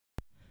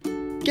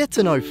Get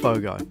to know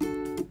FOGO.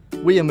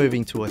 We are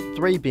moving to a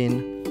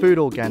 3-bin food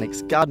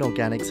organics, garden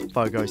organics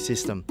FOGO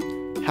system.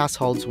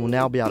 Households will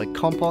now be able to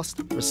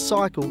compost,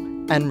 recycle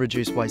and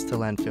reduce waste to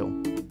landfill.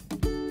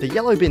 The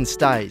yellow bin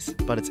stays,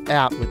 but it's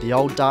out with the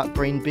old dark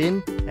green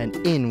bin and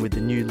in with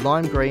the new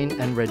lime green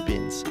and red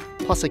bins,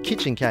 plus a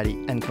kitchen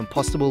caddy and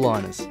compostable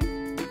liners.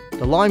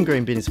 The lime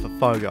green bin is for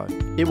FOGO.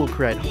 It will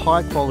create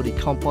high quality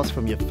compost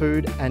from your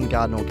food and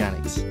garden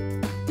organics.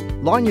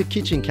 Line your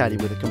kitchen caddy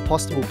with a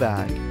compostable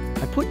bag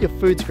and put your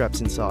food scraps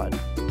inside.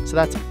 So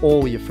that's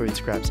all your food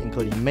scraps,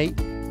 including meat,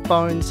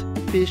 bones,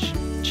 fish,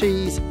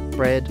 cheese,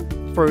 bread,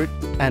 fruit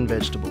and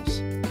vegetables.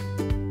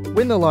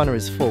 When the liner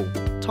is full,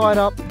 tie it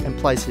up and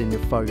place it in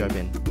your FOGO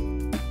bin.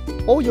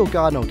 All your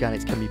garden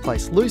organics can be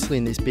placed loosely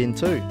in this bin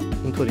too,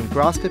 including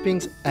grass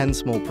clippings and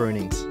small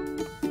prunings.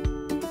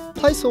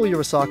 Place all your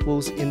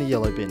recyclables in the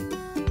yellow bin.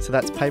 So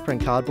that's paper and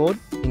cardboard,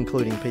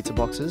 including pizza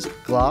boxes,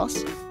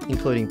 glass,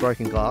 including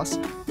broken glass,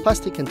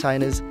 plastic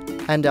containers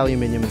and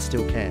aluminium and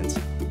steel cans.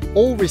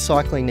 All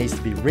recycling needs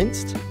to be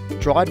rinsed,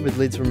 dried with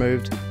lids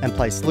removed and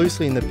placed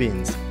loosely in the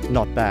bins,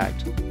 not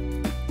bagged.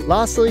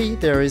 Lastly,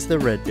 there is the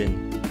red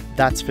bin.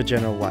 That's for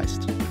general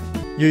waste.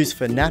 Used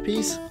for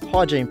nappies,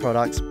 hygiene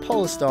products,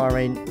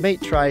 polystyrene,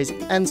 meat trays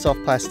and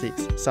soft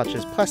plastics such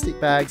as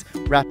plastic bags,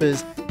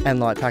 wrappers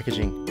and light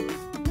packaging.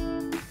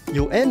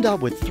 You'll end up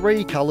with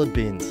 3 coloured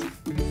bins.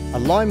 A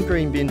lime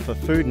green bin for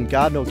food and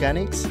garden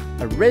organics,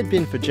 a red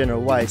bin for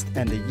general waste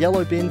and a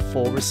yellow bin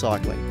for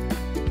recycling.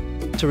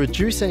 To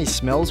reduce any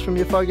smells from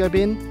your FOGO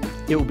bin,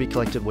 it will be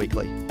collected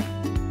weekly.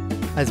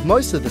 As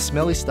most of the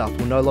smelly stuff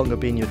will no longer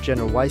be in your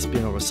general waste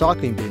bin or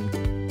recycling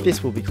bin,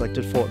 this will be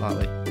collected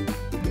fortnightly.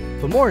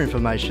 For more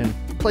information,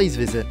 please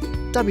visit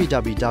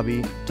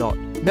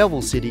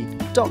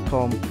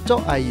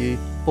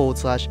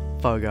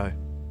www.melvillecity.com.au/FOGO.